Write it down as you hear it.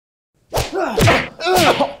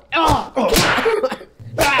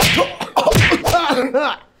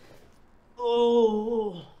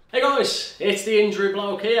the Injury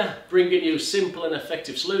Bloke here, bringing you simple and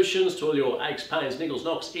effective solutions to all your aches, pains, niggles,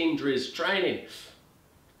 knocks, injuries, training.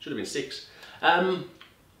 Should have been 6. Been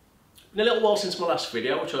a little while since my last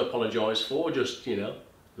video, which I apologise for, just, you know,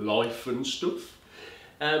 life and stuff.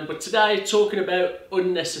 But today, talking about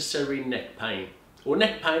unnecessary neck pain. Or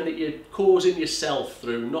neck pain that you're causing yourself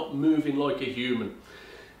through not moving like a human.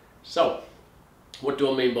 So, what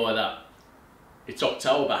do I mean by that? It's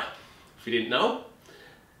October. If you didn't know,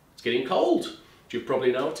 it's getting cold. You've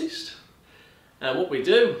probably noticed. And what we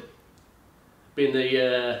do, being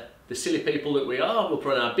the silly people that we are, we'll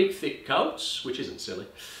put on our big thick coats, which isn't silly,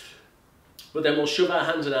 but then we'll shove our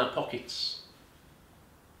hands in our pockets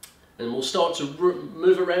and we'll start to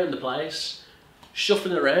move around the place,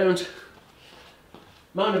 shuffling around,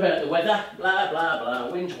 moan about the weather, blah blah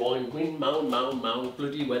blah, whinge whine, wind moan moan moan,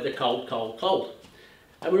 bloody weather, cold cold cold.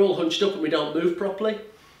 And we're all hunched up and we don't move properly.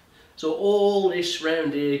 So all this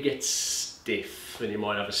round here gets stiff, and you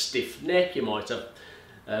might have a stiff neck, you might have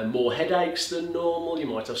more headaches than normal, you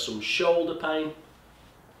might have some shoulder pain,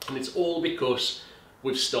 and it's all because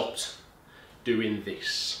we've stopped doing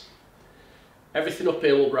this. Everything up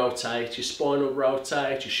here will rotate, your spine will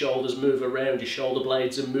rotate, your shoulders move around, your shoulder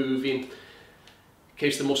blades are moving,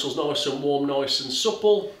 keeps the muscles nice and warm, nice and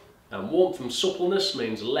supple, and warmth and suppleness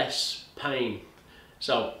means less pain.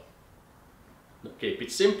 So keep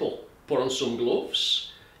it simple. Put on some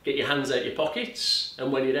gloves, get your hands out your pockets,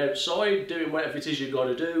 and when you're outside doing whatever it is you've got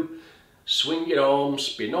to do, swing your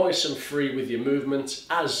arms, be nice and free with your movement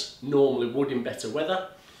as normally would in better weather,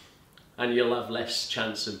 and you'll have less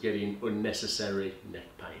chance of getting unnecessary neck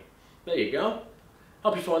pain. There you go.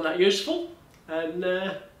 Hope you find that useful, and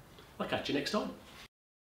I'll catch you next time.